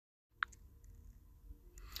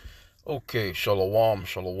Okay, shalom,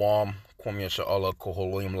 shalom. Kwam Yasha'Allah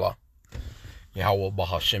Koholim La. YAHAWAH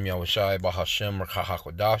BAHASHAM YAHAWASHI BAHASHAM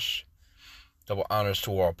RKHAKWADASH. Double honors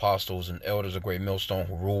to our apostles and elders of Great Millstone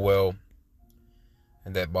who rule well,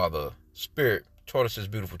 and that by the Spirit taught us this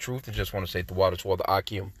beautiful truth. And just want to say the water to all the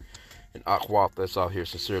Akim and Akhwat that's out here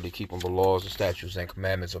sincerely keeping the laws, the statutes, and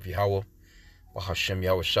commandments of Yahweh, BAHASHAM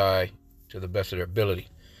YAHAWASHI, to the best of their ability.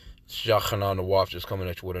 Shachan the Waf just coming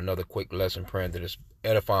at you with another quick lesson, praying that is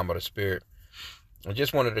edifying by the Spirit. I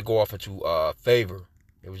just wanted to go off into Favour.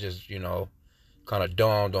 It was just, kind of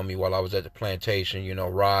dawned on me while I was at the plantation,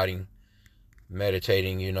 riding,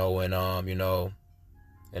 meditating, and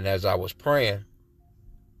as I was praying,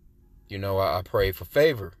 I prayed for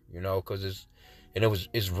favor, because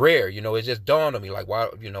it's rare, it just dawned on me, like, why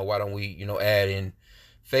don't we, add in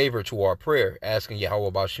favor to our prayer, asking Yahweh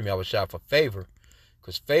about Shem Yahushua for favor,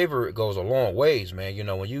 because favor goes a long ways, man.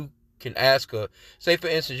 When you can ask say for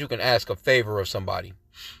instance, you can ask a favor of somebody.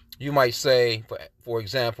 You might say, for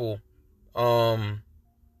example, can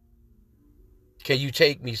you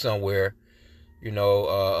take me somewhere?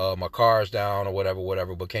 My car's down or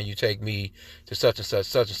whatever, but can you take me to such and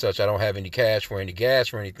such? I don't have any cash for any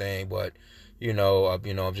gas or anything, but,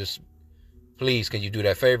 I'm just, please, can you do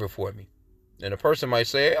that favor for me? And a person might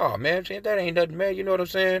say, oh, man, that ain't nothing, man. You know what I'm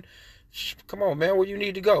saying? Come on, man, where you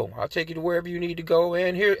need to go? I'll take you to wherever you need to go.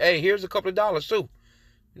 And here's a couple of dollars, too.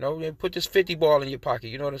 Put this 50 ball in your pocket.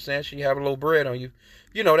 You know what I'm saying? So you have a little bread on you.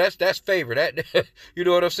 That's favor. That, you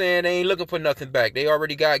know what I'm saying? They ain't looking for nothing back. They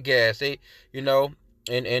already got gas. They, and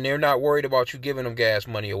they're not worried about you giving them gas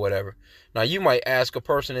money or whatever. Now, you might ask a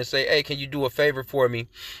person and say, hey, can you do a favor for me?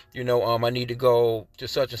 I need to go to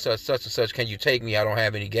such and such. Can you take me? I don't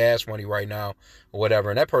have any gas money right now or whatever.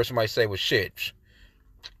 And that person might say, well, shit,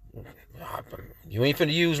 you ain't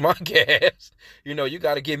finna use my gas. You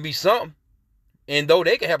got to give me something. And though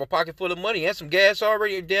they can have a pocket full of money and some gas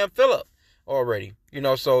already, a damn fill up already.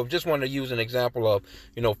 So just wanted to use an example of,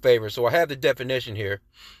 favor. So I have the definition here.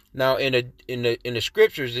 Now in the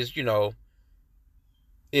scriptures is,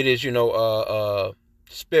 it is,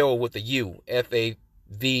 spelled with a U, Favour,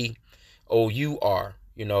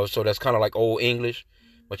 so that's kind of like old English.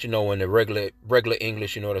 But in the regular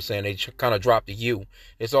English, you know what I'm saying, they kind of drop the U.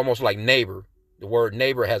 It's almost like neighbor. The word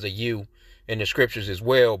neighbor has a U in the scriptures as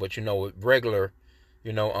well, but regular,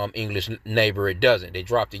 English neighbor, it doesn't. They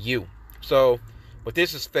drop the U. So, but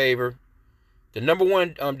this is favor. The number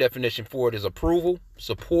one definition for it is approval,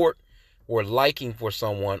 support, or liking for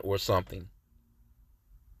someone or something.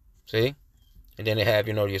 See? And then they have,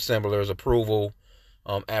 the assemblers: approval,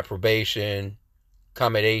 approbation,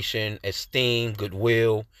 accommodation, esteem,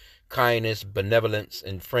 goodwill, kindness, benevolence,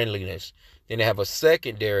 and friendliness. Then they have a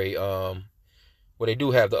secondary, they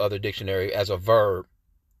do have the other dictionary as a verb.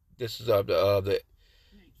 This is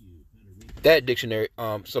that dictionary,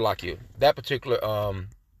 Salakia. That particular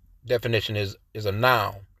definition is a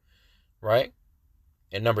noun, right?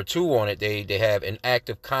 And number two on it, they have an act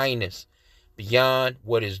of kindness beyond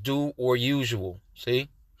what is due or usual. See?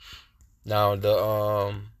 Now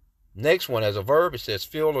the next one as a verb, it says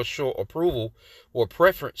feel or show approval or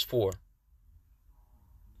preference for.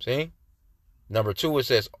 See? Number two, it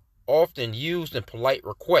says often used in polite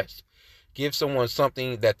requests. Give someone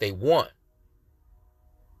something that they want.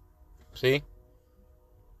 See?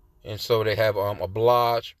 And so they have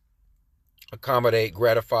oblige, accommodate,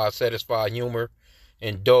 gratify, satisfy, humor,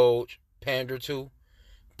 indulge, pander to,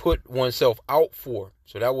 put oneself out for.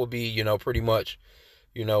 So that will be, pretty much,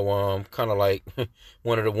 kind of like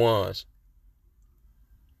one of the ones.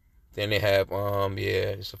 Then they have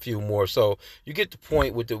it's a few more. So you get the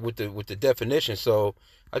point with the definition. So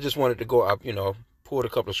I just wanted to go up, pulled a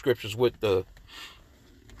couple of scriptures with the,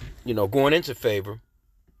 going into favor.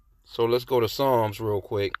 So let's go to Psalms real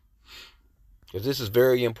quick, because this is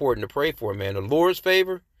very important to pray for, man. The Lord's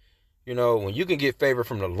favor, when you can get favor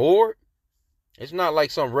from the Lord, it's not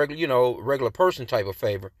like some regular person type of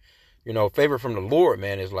favor. Favor from the Lord,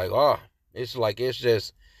 man, is like,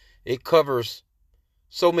 it covers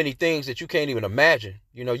so many things that you can't even imagine.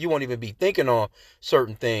 You won't even be thinking on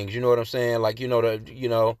certain things. You know what I'm saying? Like,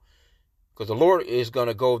 because the Lord is going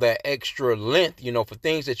to go that extra length, for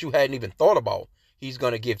things that you hadn't even thought about. He's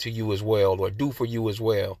going to give to you as well, or do for you as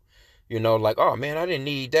well. Like, oh man, I didn't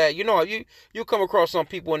need that. You come across some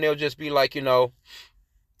people and they'll just be like,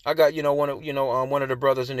 I got, one of the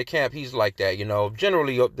brothers in the camp, he's like that,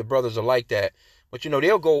 generally the brothers are like that, but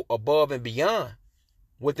they'll go above and beyond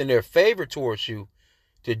within their favor towards you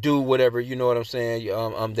to do whatever, you know what I'm saying,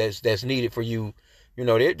 that's needed for you.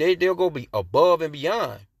 They'll go be above and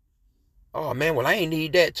beyond. Oh man, well, I ain't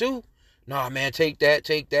need that too. Nah, man, take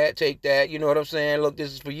that. You know what I'm saying? Look,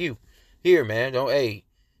 this is for you. Here, man. Don't, hey,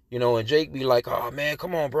 you know, and Jake be like, oh, man,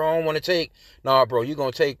 come on, bro. I don't want to take. Nah, bro, you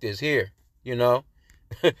going to take this here, you know.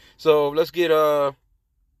 So let's get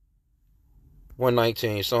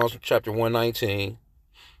 119, Psalms chapter 119.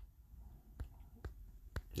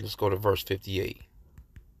 Let's go to verse 58.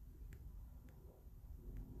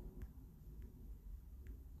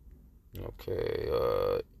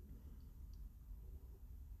 Okay,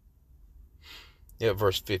 yeah,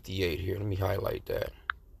 verse 58 here. Let me highlight that.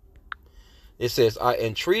 It says, I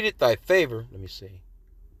entreated thy favor. Let me see.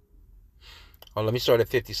 Oh, let me start at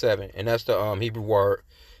 57. And that's the Hebrew word,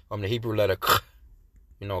 the Hebrew letter,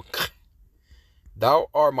 you know. Thou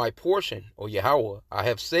art my portion, O YAHAWAH. I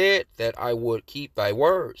have said that I would keep thy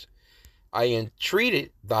words. I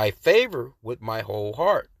entreated thy favor with my whole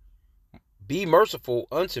heart. Be merciful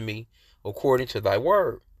unto me according to thy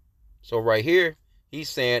word. So right here, he's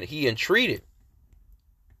saying he entreated.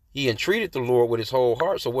 He entreated the Lord with his whole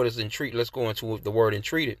heart. So what is entreat? Let's go into the word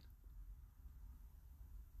entreated.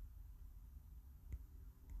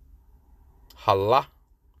 Hala.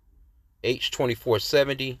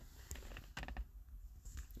 H2470.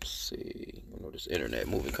 Let's see. I know this internet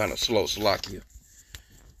moving kind of slow. Salakia.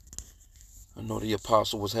 I know the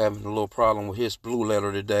apostle was having a little problem with his blue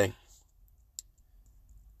letter today.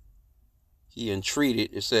 He entreated.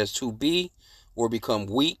 It says to be or become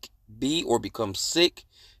weak, be or become sick,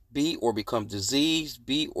 be or become diseased,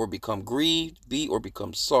 be or become grieved, be or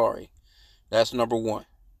become sorry. That's number one.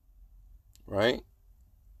 Right?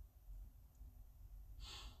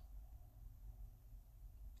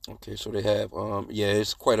 Okay, so they have, yeah,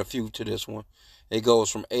 it's quite a few to this one. It goes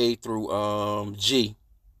from A through G.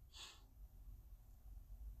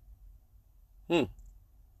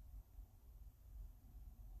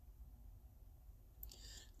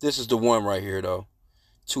 This is the one right here, though.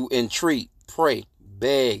 To entreat, pray,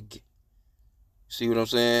 beg. See what I'm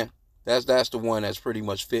saying? That's the one that's pretty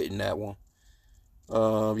much fitting that one.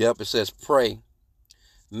 Yep, it says pray,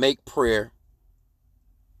 make prayer.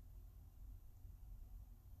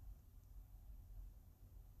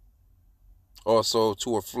 Also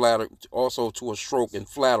to a stroke and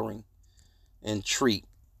flattering, entreat.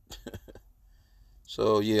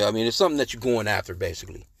 So yeah, I mean, it's something that you're going after,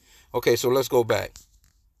 basically. Okay, so let's go back.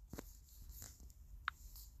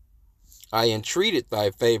 I entreated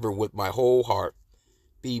thy favor with my whole heart.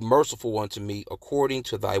 Be merciful unto me according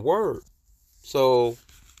to thy word. So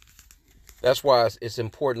that's why it's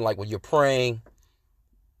important, like when you're praying,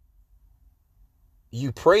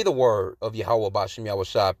 you pray the word of Yahawah BAHASHAM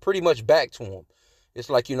YAHAWASHI pretty much back to him. It's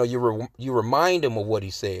like, you know, you remind him of what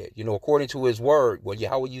he said, you know, according to his word. Well,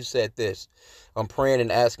 Yahawah, you said this. I'm praying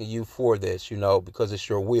and asking you for this, you know, because it's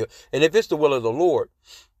your will. And if it's the will of the Lord,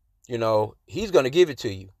 you know, he's going to give it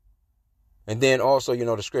to you. And then also, you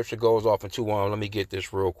know, the scripture goes off into, let me get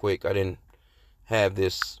this real quick. I didn't have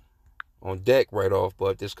this on deck right off,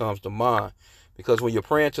 but this comes to mind. Because when you're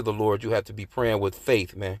praying to the Lord, you have to be praying with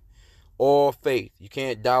faith, man. All faith. You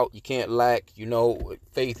can't doubt. You can't lack. You know,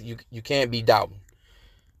 faith, you can't be doubting.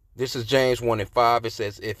 This is James 1:5. It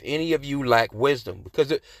says, if any of you lack wisdom,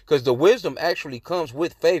 because the wisdom actually comes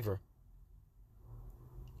with favor,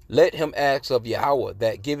 let him ask of Yahawah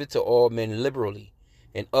that giveth to all men liberally,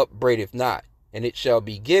 and upbraideth not, and it shall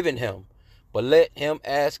be given him. But let him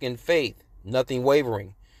ask in faith, nothing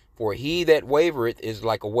wavering. For he that wavereth is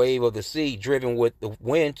like a wave of the sea, driven with the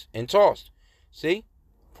wind and tossed. See?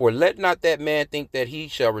 For let not that man think that he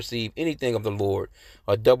shall receive anything of the Lord.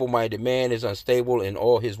 A double-minded man is unstable in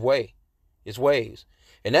all his ways.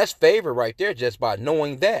 And that's favor right there, just by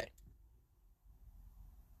knowing that.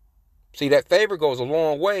 See, that favor goes a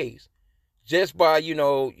long ways. Just by, you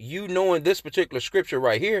know, you knowing this particular scripture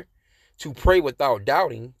right here, to pray without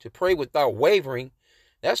doubting, to pray without wavering,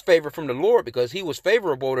 that's favor from the Lord, because he was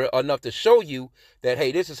favorable enough to show you that,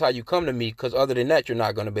 hey, this is how you come to me, because other than that, you're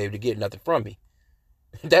not going to be able to get nothing from me.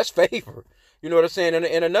 That's favor. You know what I'm saying?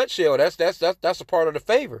 In a nutshell, that's a part of the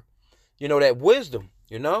favor. You know, that wisdom,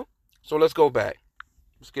 you know? So let's go back.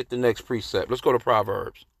 Let's get the next precept. Let's go to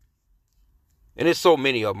Proverbs. And there's so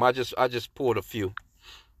many of them. I just pulled a few.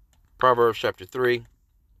 Proverbs chapter 3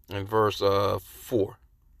 and verse 4.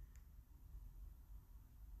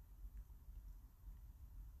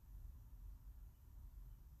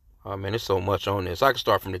 Oh, man, there's so much on this. I can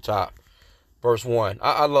start from the top. Verse 1.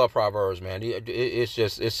 I love Proverbs, man.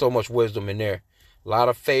 It's so much wisdom in there. A lot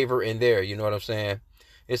of favor in there. You know what I'm saying?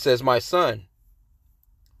 It says, my son,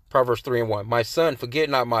 Proverbs 3:1. My son, forget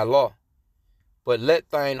not my law, but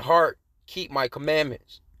let thine heart keep my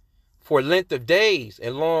commandments. For length of days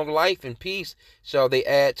and long life and peace shall they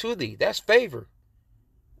add to thee. That's favor.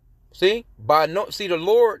 See? See, the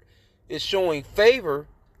Lord is showing favor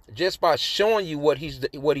just by showing you what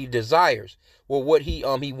he desires, or what he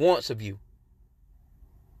wants of you.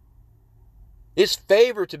 It's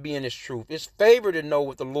favor to be in this truth. It's favor to know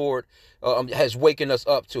what the Lord has wakened us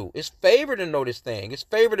up to. It's favor to know this thing. It's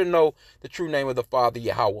favor to know the true name of the Father,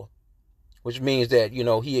 Yahawah, which means that,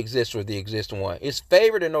 he exists, or the existing one. It's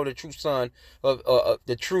favor to know the true son of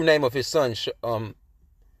the true name of his son,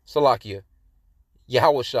 Salakia,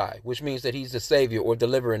 YAHAWASHI, which means that he's the savior or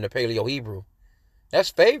deliverer in the Paleo Hebrew. That's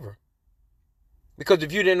favor. Because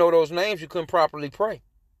if you didn't know those names, you couldn't properly pray.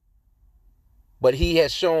 But he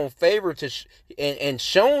has shown favor and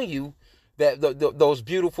shown you that those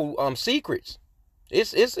beautiful secrets.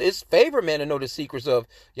 It's favor, man, to know the secrets of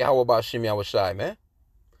Yahawah BAHASHAM YAHAWASHI, man.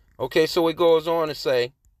 Okay, so it goes on to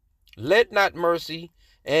say, let not mercy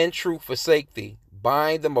and truth forsake thee.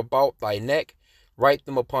 Bind them about thy neck. Write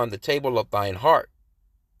them upon the table of thine heart.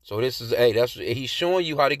 So this is, he's showing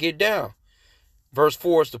you how to get down. Verse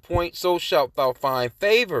 4 is the point. So shalt thou find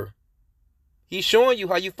favor. He's showing you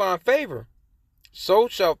how you find favor. So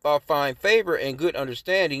shalt thou find favor and good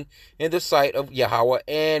understanding in the sight of Yahawah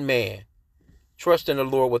and man. Trust in the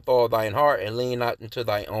Lord with all thine heart, and lean not into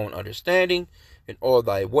thy own understanding. In all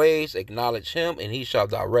thy ways acknowledge him, and he shall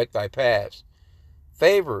direct thy paths.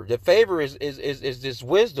 Favor. The favor is this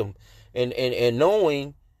wisdom and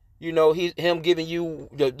knowing, him giving you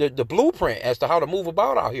the blueprint as to how to move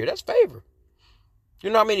about out here. That's favor. You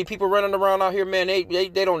know how many people running around out here, man, they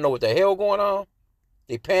don't know what the hell going on.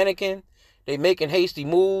 They panicking. They making hasty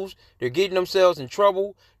moves. They're getting themselves in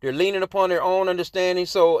trouble. They're leaning upon their own understanding.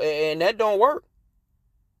 So, and that don't work.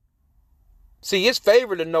 See, it's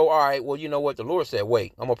favor to know, all right, well, you know what? The Lord said,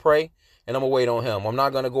 wait, I'm going to pray and I'm going to wait on him. I'm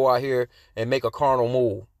not going to go out here and make a carnal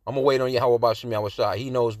move. I'm going to wait on Yahawah BAHASHAM YAHAWASHI. He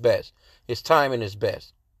knows best. His timing is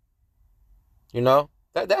best.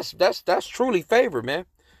 That's truly favor, man.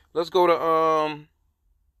 Let's go to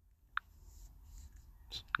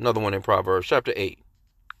another one in Proverbs, chapter 8.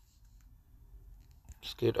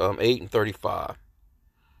 Let's get 8 and 35.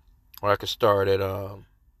 Or I could start at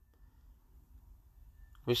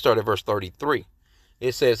we start at verse 33.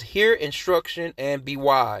 It says, hear instruction and be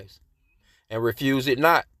wise, and refuse it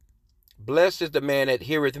not. Blessed is the man that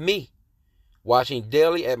heareth me, watching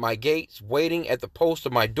daily at my gates, waiting at the post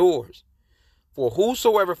of my doors. For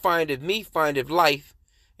whosoever findeth me findeth life,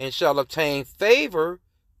 and shall obtain favor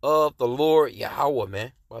of the Lord Yahawah,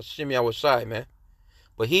 man. BAHASHAM YAHAWASHI, man.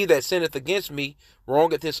 But he that sinneth against me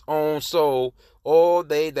wrongeth his own soul. All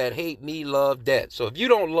they that hate me love death. So if you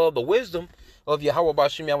don't love the wisdom of Yahawah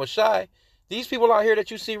BAHASHAM YAHAWASHI, these people out here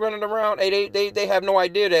that you see running around, they have no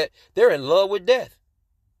idea that they're in love with death.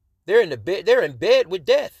 They're in bed with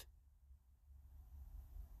death.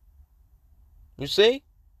 You see?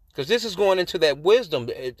 Because this is going into that wisdom.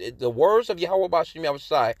 The words of Yahawah BAHASHAM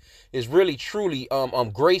YAHAWASHI is really truly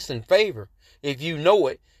grace and favor. If you know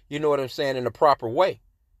it, you know what I'm saying, in the proper way.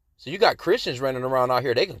 So you got Christians running around out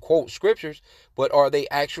here. They can quote scriptures, but are they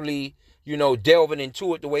actually, delving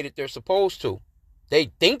into it the way that they're supposed to?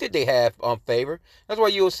 They think that they have favor. That's why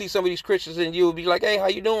you'll see some of these Christians and you'll be like, hey, how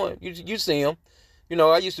you doing? You see them.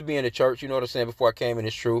 I used to be in the church, you know what I'm saying, before I came in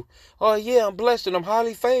this truth. Oh, yeah, I'm blessed and I'm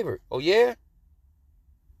highly favored. Oh, yeah?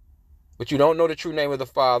 But you don't know the true name of the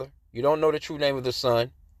Father. You don't know the true name of the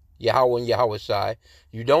Son, Yahawah and YAHAWASHI.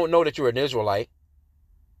 You don't know that you're an Israelite.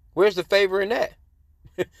 Where's the favor in that?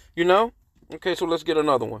 Okay, so let's get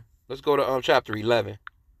another one. Let's go to chapter 11.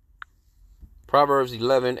 Proverbs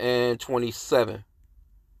 11 and 27.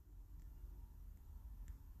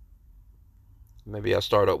 Maybe I'll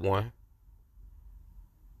start up one.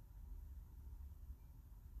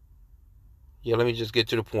 Yeah, let me just get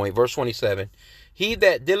to the point. Verse 27. He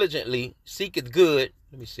that diligently seeketh good.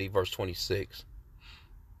 Let me see, verse 26.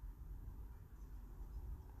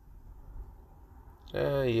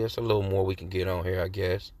 Yes, a little more we can get on here, I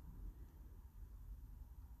guess.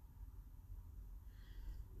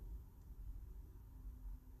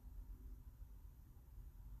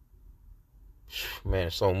 Man,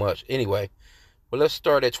 so much. Anyway, well, let's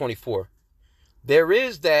start at 24. There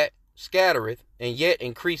is that scattereth and yet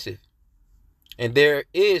increaseth, and there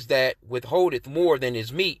is that withholdeth more than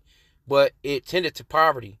is meet, but it tendeth to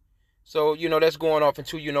poverty. So, that's going off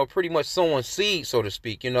into, pretty much sowing seed, so to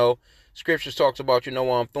speak. Scriptures talks about,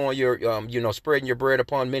 throwing your, spreading your bread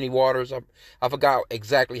upon many waters. I forgot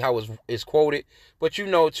exactly how it's quoted, but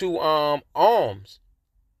to alms.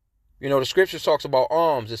 The scriptures talks about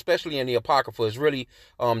alms, especially in the Apocrypha. It's really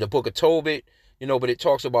the book of Tobit, but it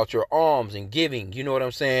talks about your alms and giving, you know what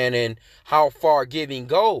I'm saying, and how far giving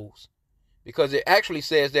goes. Because it actually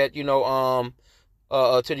says that,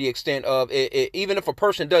 to the extent of, even if a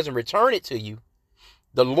person doesn't return it to you,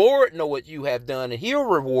 The Lord know what you have done, and he'll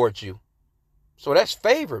reward you. So that's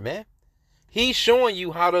favor, man. He's showing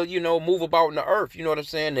you how to, move about in the earth. You know what I'm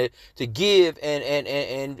saying? To give,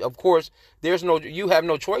 and of course, you have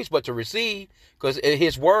no choice but to receive, because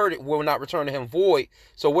his word will not return to him void.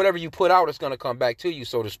 So whatever you put out is going to come back to you,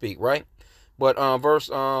 so to speak, right? But verse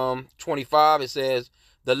 25, it says,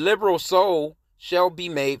 the liberal soul shall be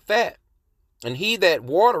made fat, and he that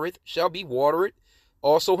watereth shall be watered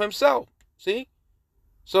also himself. See?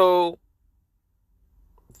 So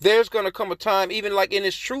there's going to come a time, even like in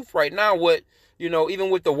this truth right now, even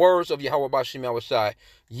with the words of YAHAWASHI,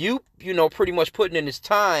 you pretty much putting in this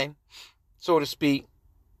time, so to speak,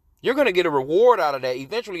 you're going to get a reward out of that.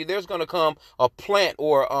 Eventually, there's going to come a plant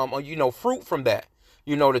or, fruit from that.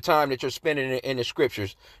 The time that you're spending in the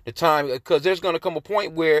scriptures, the time, because there's going to come a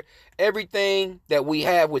point where everything that we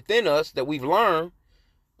have within us that we've learned,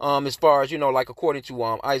 as far as, like according to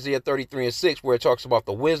Isaiah 33:6, where it talks about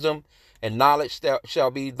the wisdom and knowledge that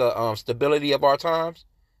shall be the stability of our times.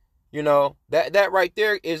 That right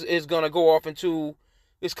there is going to go off into,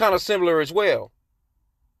 it's kind of similar as well.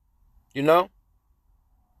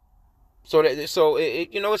 So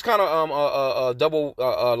it's kind of a double,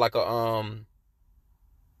 like a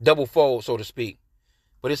double fold, so to speak.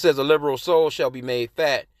 But it says, a liberal soul shall be made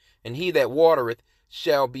fat, and he that watereth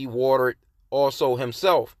shall be watered also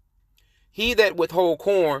himself. He that withhold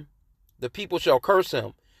corn, the people shall curse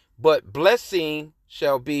him, but blessing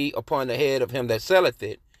shall be upon the head of him that selleth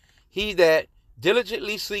it. He that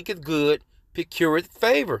diligently seeketh good procureth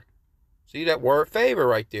favor. See that word favor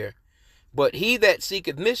right there. But he that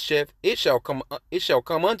seeketh mischief, it shall come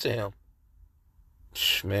unto him.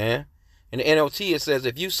 Man. In the NLT it says,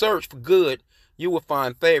 if you search for good, you will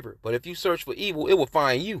find favor. But if you search for evil, it will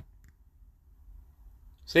find you.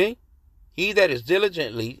 See? He that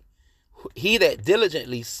diligently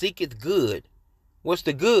seeketh good. What's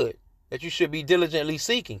the good that you should be diligently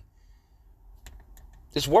seeking?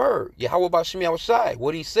 This word, YAHAWASHI,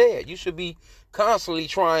 what he said. You should be constantly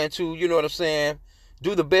trying to,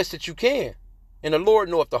 do the best that you can. And the Lord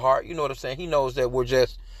knoweth the heart, you know what I'm saying? He knows that we're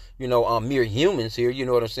just, mere humans here, you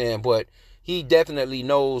know what I'm saying? But he definitely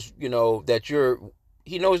knows, that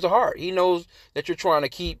he knows the heart. He knows that you're trying to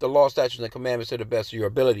keep the law, statutes, and commandments to the best of your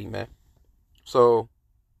ability, man. So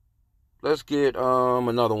let's get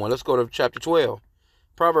another one. Let's go to chapter 12.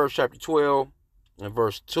 Proverbs chapter 12 and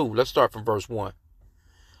verse 2. Let's start from verse 1.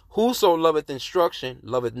 Whoso loveth instruction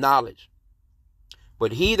loveth knowledge,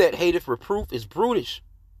 but he that hateth reproof is brutish.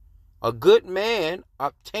 A good man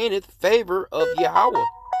obtaineth favor of Yahweh,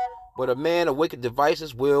 but a man of wicked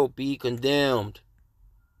devices will be condemned.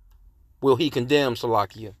 Will he condemn,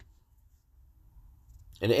 Salakia?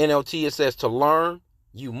 In the NLT it says, to learn,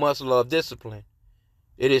 you must love discipline.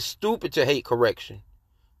 It is stupid to hate correction.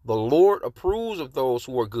 The Lord approves of those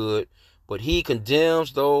who are good, but he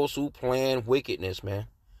condemns those who plan wickedness, man.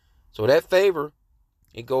 So that favor,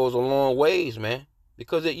 it goes a long ways, man.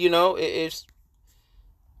 Because it's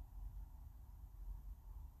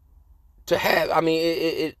to have,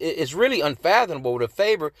 it's really unfathomable, the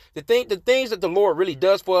favor, the things that the Lord really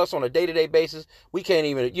does for us on a day-to-day basis. We can't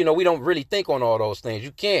even, we don't really think on all those things.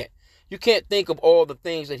 You can't think of all the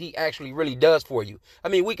things that he actually really does for you.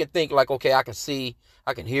 We can think like, okay, I can see,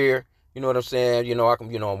 I can hear, you know what I'm saying? I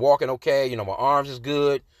can, I'm walking okay, my arms is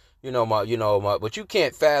good, but you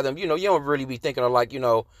can't fathom, you don't really be thinking of like,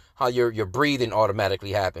 how your breathing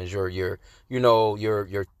automatically happens, your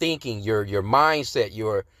thinking, your mindset,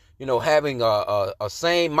 your, having a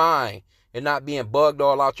sane mind and not being bugged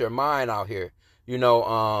all out your mind out here.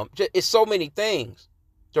 It's so many things,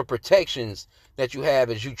 the protections that you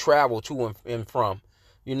have as you travel to and from,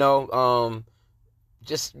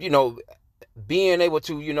 just, being able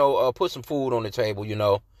to, put some food on the table,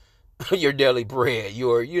 your daily bread,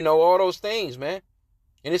 your, all those things, man.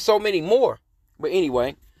 And there's so many more. But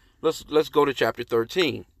anyway, let's go to chapter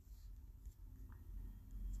 13.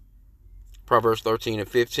 Proverbs 13 and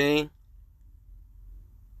 15.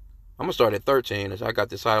 I'm going to start at 13 as I got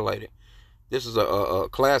this highlighted. This is a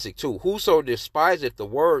classic too. Whoso despiseth the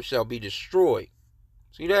word shall be destroyed.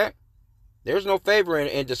 See that? There's no favor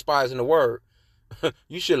in despising the word.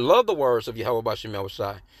 You should love the words of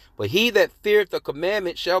YAHAWASHI. But he that feareth the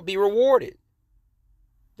commandment shall be rewarded.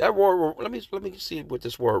 That word, let me see what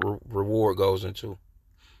this word reward goes into.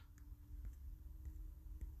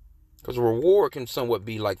 Because reward can somewhat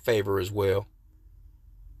be like favor as well.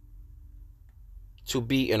 To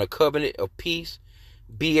be in a covenant of peace,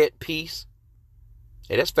 be at peace.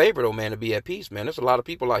 Hey, that's favor though, man, to be at peace, man. There's a lot of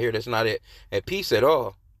people out here that's not at peace at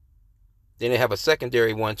all. Then they have a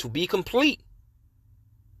secondary one, to be complete.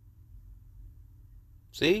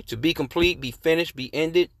 See, to be complete, be finished, be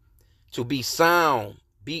ended, to be sound,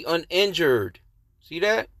 be uninjured. See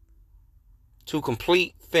that? To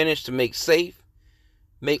complete, finish, to make safe,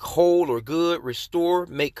 make whole or good, restore,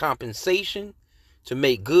 make compensation, to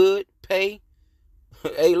make good, pay.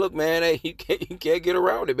 Hey, look, man, hey, you can't get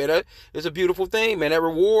around it, man. It's a beautiful thing, man. That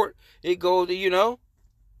reward, it goes,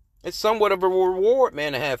 it's somewhat of a reward,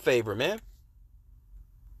 man, to have favor, man.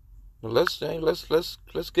 Let's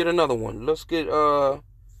get another one. Let's go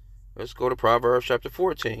to Proverbs chapter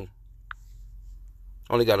 14.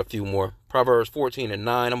 Only got a few more. Proverbs 14 and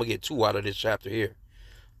 9. I'm going to get 2 out of this chapter here.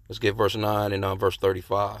 Let's get verse 9 and verse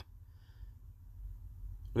 35.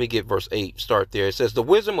 Let me get verse 8. Start there. It says, the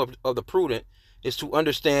wisdom of the prudent is to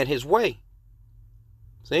understand his way.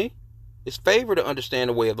 See? It's favor to understand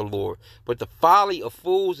the way of the Lord. But the folly of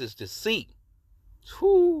fools is deceit.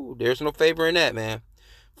 Whew, there's no favor in that, man.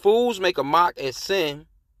 Fools make a mock at sin,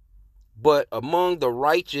 but among the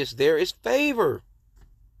righteous there is favor.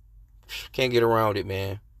 Can't get around it,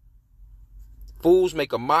 man. Fools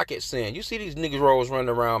make a mock at sin. You see these niggas rolls running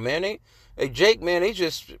around, man. Jake, man,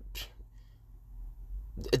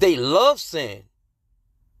 they love sin.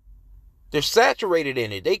 They're saturated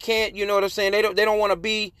in it. They can't, you know what I'm saying? They don't want to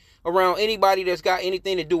be around anybody that's got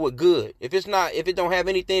anything to do with good. If it don't have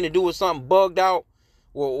anything to do with something bugged out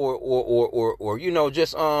or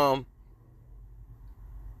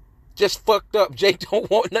just fucked up, Jake don't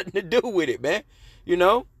want nothing to do with it, man. You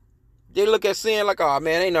know? They look at sin like, oh,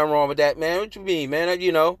 man, ain't nothing wrong with that, man. What you mean, man?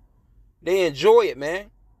 They enjoy it,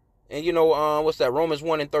 man. And, what's that? Romans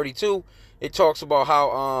 1 and 32, it talks about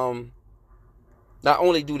how not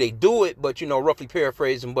only do they do it, but, roughly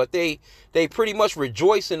paraphrasing, but they pretty much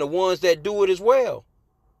rejoice in the ones that do it as well.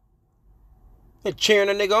 And cheering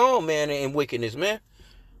a nigga on, man, in wickedness, man.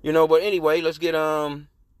 But anyway, let's get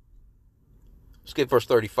verse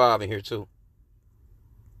 35 in here, too.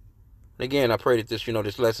 Again, I pray that this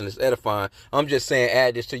lesson is edifying. I'm just saying,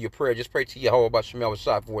 add this to your prayer. Just pray to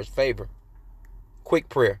YAHAWASHI for his favor. Quick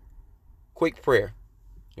prayer.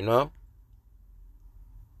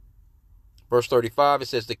 Verse 35, it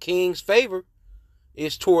says, the king's favor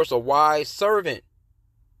is towards a wise servant,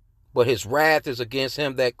 but his wrath is against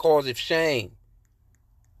him that causeth shame.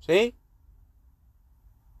 See?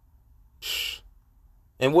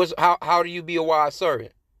 And how do you be a wise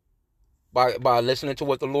servant? By listening to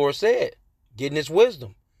what the Lord said, getting his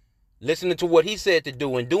wisdom, listening to what he said to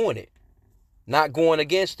do and doing it, not going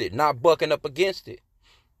against it, not bucking up against it,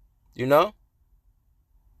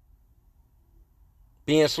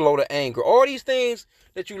 being slow to anger. All these things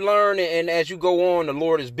that you learn, and as you go on, the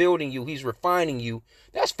Lord is building you, he's refining you.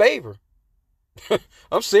 That's favor.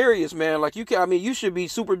 I'm serious, man. Like you should be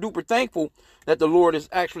super duper thankful that the Lord is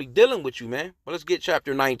actually dealing with you, man. But let's get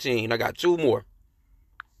chapter 19. I got 2 more.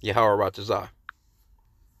 YAHAWAH.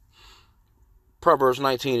 Proverbs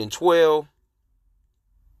 19 and 12.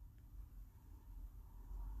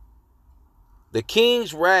 The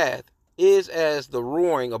king's wrath is as the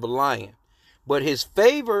roaring of a lion, but his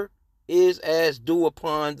favor is as dew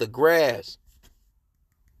upon the grass.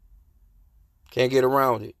 Can't get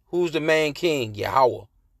around it. Who's the main king? Yahweh.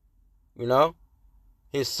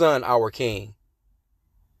 His son, our king.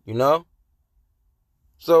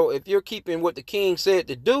 So if you're keeping what the king said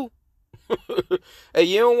to do, hey,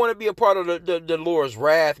 you don't want to be a part of the Lord's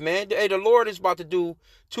wrath, man. Hey, the Lord is about to do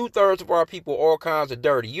 2/3 of our people all kinds of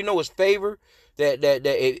dirty. His favor that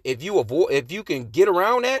if you can get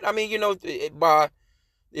around that,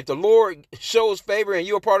 if the Lord shows favor and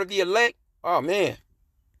you're a part of the elect, oh man.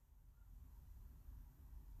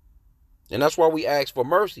 And that's why we ask for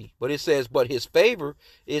mercy. But it says, but his favor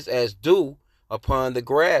is as dew upon the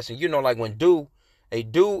grass. And like when dew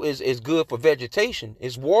is good for vegetation.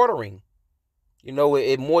 It's watering. It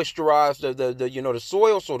moisturizes the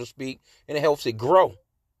soil, so to speak, and it helps it grow.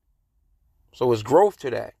 So it's growth to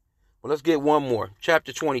that. But let's get one more.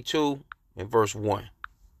 Chapter 22 and verse 1.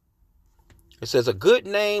 It says, a good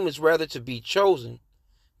name is rather to be chosen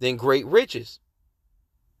than great riches,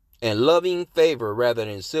 and loving favor rather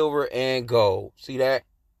than silver and gold. See that?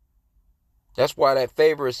 That's why that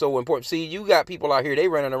favor is so important. See, you got people out here, they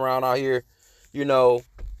running around out here,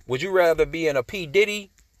 would you rather be in a P.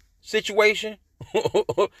 Diddy situation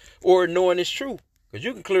or knowing it's true? Because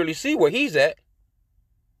you can clearly see where he's at.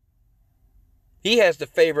 He has the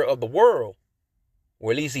favor of the world,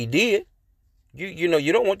 or at least he did. You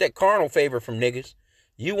don't want that carnal favor from niggas.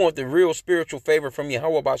 You want the real spiritual favor from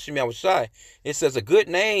YAHAWASHI. It says a good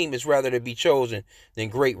name is rather to be chosen than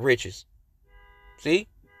great riches. See?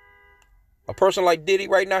 A person like Diddy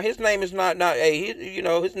right now, his name is not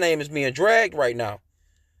his name is being dragged right now.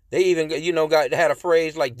 They even, had a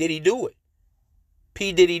phrase like, did he do it?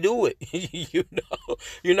 P. Diddy do it.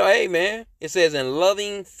 Hey, man, it says in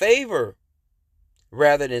loving favor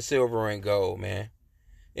rather than silver and gold, man.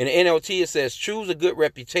 In the NLT, it says choose a good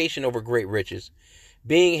reputation over great riches.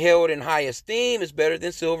 Being held in high esteem is better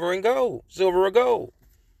than silver and gold. Silver or gold.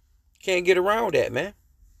 Can't get around that, man.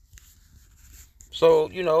 So,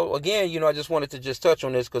 again, I just wanted to just touch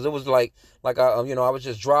on this because it was like I was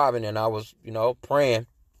just driving and I was, praying.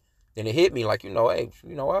 Then it hit me like, hey,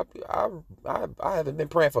 I haven't been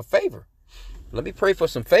praying for favor. Let me pray for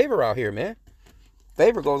some favor out here, man.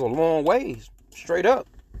 Favor goes a long ways, straight up.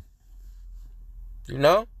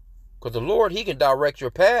 Because the Lord, he can direct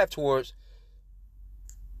your path towards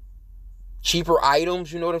cheaper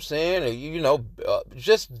items, you know what I'm saying?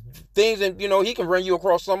 Just things, and, he can run you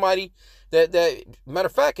across somebody that matter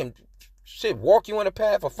of fact, can walk you in a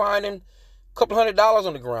path of finding a couple $100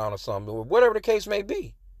 on the ground or something, or whatever the case may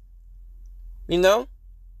be.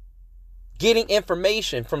 Getting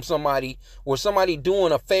information from somebody or somebody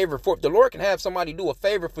doing a favor for the Lord can have somebody do a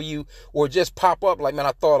favor for you or just pop up like, man,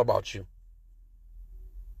 I thought about you.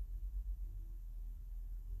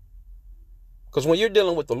 Because when you're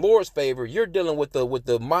dealing with the Lord's favor, you're dealing with the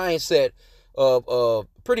mindset of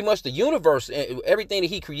pretty much the universe and everything that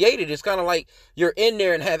he created. It's kind of like you're in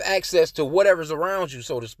there and have access to whatever's around you,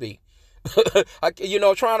 so to speak.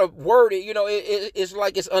 Trying to word it, it's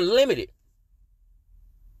like it's unlimited.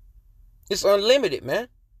 It's unlimited, man.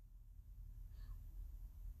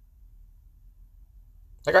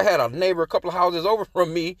 Like I had a neighbor a couple of houses over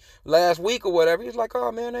from me last week or whatever. He's like,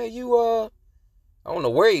 oh, man, hey, I don't know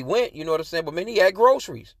where he went, you know what I'm saying? But, man, he had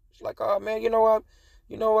groceries. It's like, oh, man,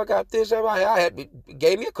 I got this.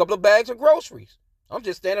 Gave me a couple of bags of groceries. I'm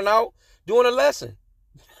just standing out doing a lesson.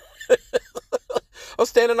 I'm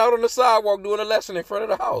standing out on the sidewalk doing a lesson in front of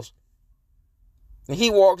the house. And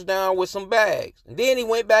he walks down with some bags. And then he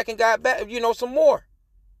went back and got back, some more.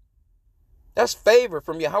 That's favor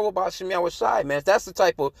from YAHAWAH, BAHASHAM, YAHAWASHI, man. That's the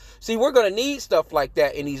type of... See, we're going to need stuff like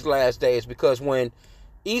that in these last days because when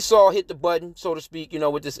Esau hit the button, so to speak,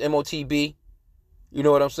 with this MOTB, you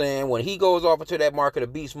know what I'm saying? When he goes off into that market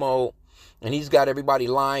of beast mode and he's got everybody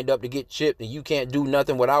lined up to get chipped and you can't do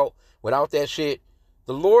nothing without that shit,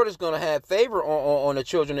 the Lord is going to have favor on the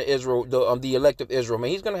children of Israel, the elect of Israel,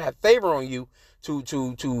 man. He's going to have favor on you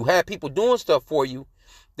to have people doing stuff for you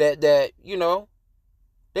that they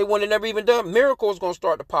wouldn't have never even done. Miracles going to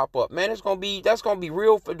start to pop up, man. That's going to be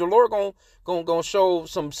real. The Lord going to show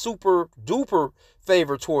some super duper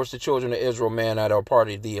favor towards the children of Israel, man, that are part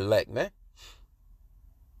of the elect, man.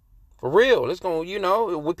 For real. It's going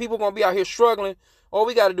to, when people going to be out here struggling, all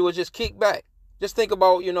we got to do is just kick back. Just think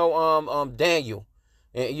about, Daniel,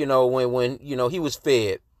 and, when he was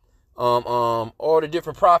fed, all the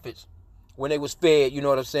different prophets, when they was fed, you know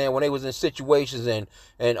what I'm saying, when they was in situations and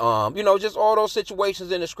just all those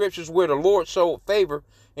situations in the scriptures where the Lord showed favor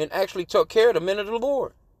and actually took care of the men of the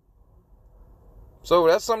Lord. So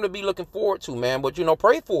that's something to be looking forward to, man. But,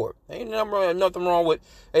 pray for it. Ain't nothing wrong with,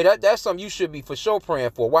 hey, that's something you should be for sure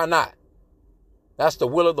praying for. Why not? That's the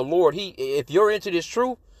will of the Lord. If you're into this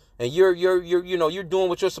truth and you're doing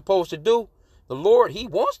what you're supposed to do, the Lord, he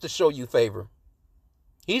wants to show you favor.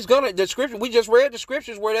 The scripture, we just read the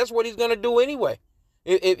scriptures where that's what he's going to do anyway.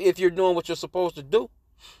 If you're doing what you're supposed to do,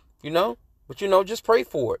 but just pray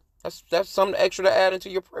for it. That's something extra to add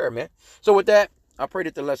into your prayer, man. So with that, I pray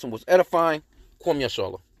that the lesson was edifying. Kwam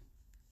Yashala.